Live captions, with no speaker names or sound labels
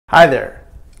Hi there,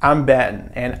 I'm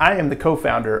Ben, and I am the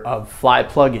co-founder of Fly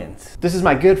Plugins. This is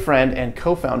my good friend and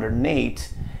co-founder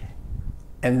Nate,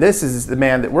 and this is the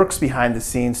man that works behind the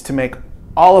scenes to make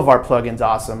all of our plugins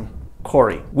awesome,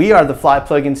 Corey. We are the Fly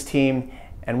Plugins team,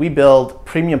 and we build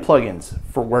premium plugins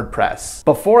for WordPress.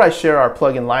 Before I share our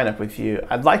plugin lineup with you,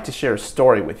 I'd like to share a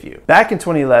story with you. Back in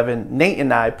 2011, Nate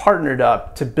and I partnered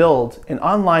up to build an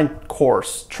online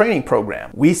course training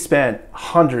program. We spent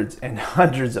hundreds and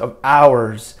hundreds of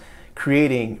hours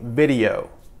creating video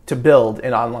to build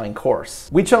an online course.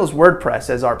 We chose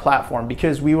WordPress as our platform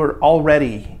because we were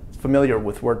already familiar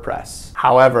with WordPress.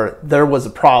 However, there was a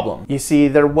problem. You see,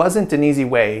 there wasn't an easy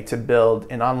way to build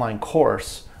an online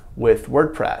course with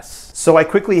WordPress. So I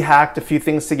quickly hacked a few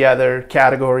things together,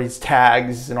 categories,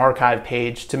 tags, an archive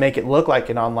page to make it look like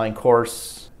an online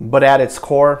course, but at its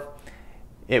core,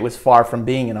 it was far from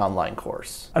being an online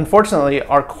course. Unfortunately,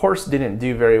 our course didn't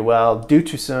do very well due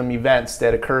to some events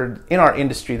that occurred in our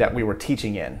industry that we were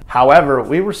teaching in. However,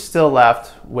 we were still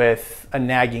left with a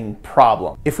nagging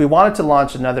problem. If we wanted to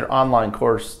launch another online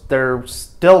course, there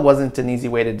still wasn't an easy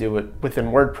way to do it within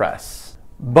WordPress.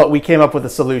 But we came up with a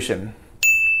solution.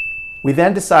 We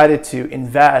then decided to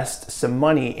invest some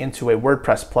money into a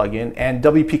WordPress plugin, and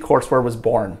WP Courseware was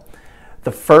born,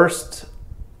 the first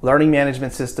learning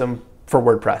management system for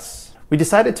WordPress. We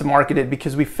decided to market it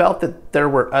because we felt that there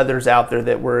were others out there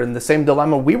that were in the same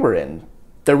dilemma we were in.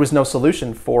 There was no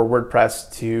solution for WordPress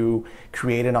to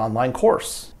create an online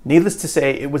course. Needless to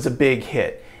say, it was a big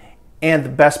hit. And the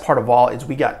best part of all is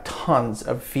we got tons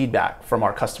of feedback from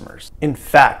our customers. In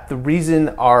fact, the reason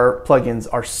our plugins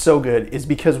are so good is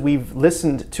because we've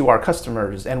listened to our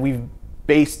customers and we've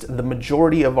based the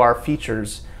majority of our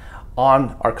features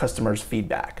on our customers'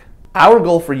 feedback. Our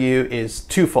goal for you is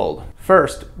twofold.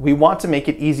 First, we want to make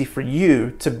it easy for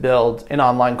you to build an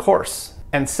online course.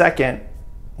 And second,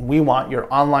 we want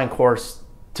your online course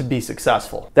to be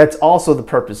successful. That's also the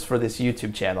purpose for this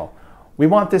YouTube channel. We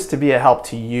want this to be a help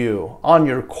to you on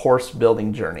your course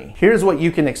building journey. Here's what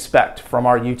you can expect from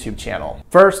our YouTube channel.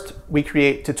 First, we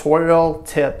create tutorial,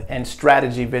 tip, and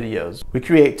strategy videos. We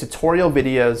create tutorial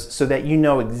videos so that you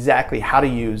know exactly how to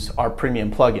use our premium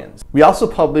plugins. We also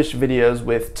publish videos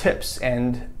with tips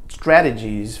and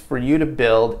strategies for you to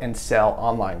build and sell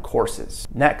online courses.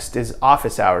 Next is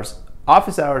Office Hours.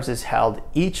 Office Hours is held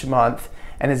each month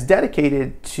and is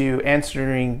dedicated to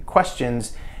answering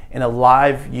questions in a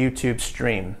live YouTube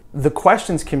stream. The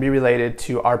questions can be related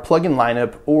to our plugin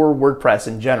lineup or WordPress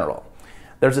in general.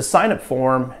 There's a sign-up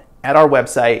form at our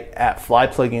website at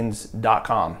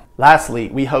flyplugins.com. Lastly,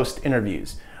 we host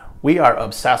interviews. We are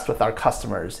obsessed with our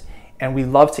customers and we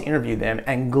love to interview them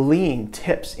and glean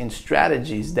tips and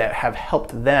strategies that have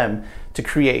helped them to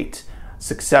create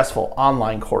successful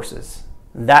online courses.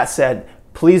 That said,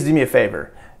 please do me a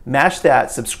favor, mash that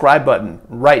subscribe button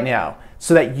right now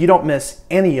so that you don't miss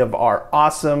any of our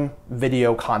awesome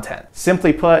video content.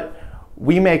 Simply put,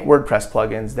 we make WordPress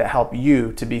plugins that help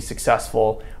you to be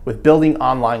successful with building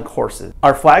online courses.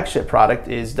 Our flagship product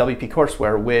is WP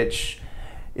Courseware, which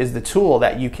is the tool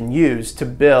that you can use to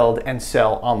build and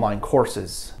sell online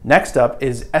courses. Next up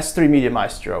is S3 Media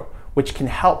Maestro, which can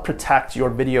help protect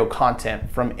your video content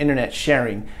from internet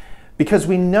sharing, because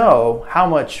we know how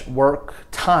much work,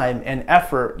 time, and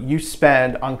effort you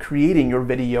spend on creating your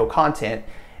video content,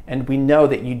 and we know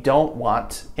that you don't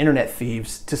want internet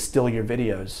thieves to steal your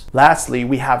videos. Lastly,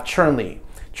 we have Churnly.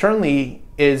 Churnly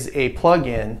is a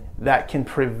plugin that can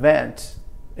prevent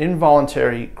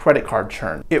involuntary credit card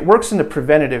churn. It works in a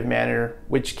preventative manner,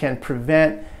 which can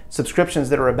prevent subscriptions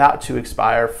that are about to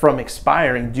expire from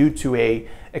expiring due to a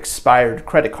expired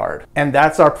credit card. And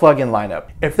that's our plugin lineup.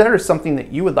 If there is something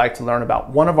that you would like to learn about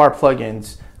one of our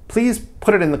plugins, please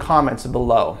put it in the comments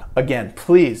below. Again,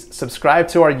 please subscribe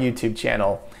to our YouTube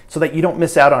channel so that you don't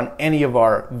miss out on any of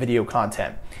our video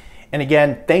content. And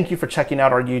again, thank you for checking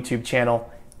out our YouTube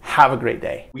channel. Have a great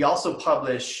day. We also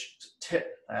publish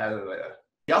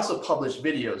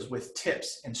videos with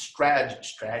tips and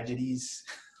strategies.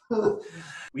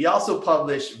 We also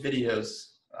publish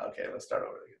videos. Okay, let's start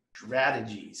over again.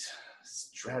 Strategies,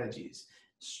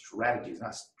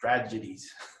 not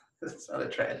strategies. It's not a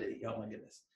tragedy. Oh my goodness.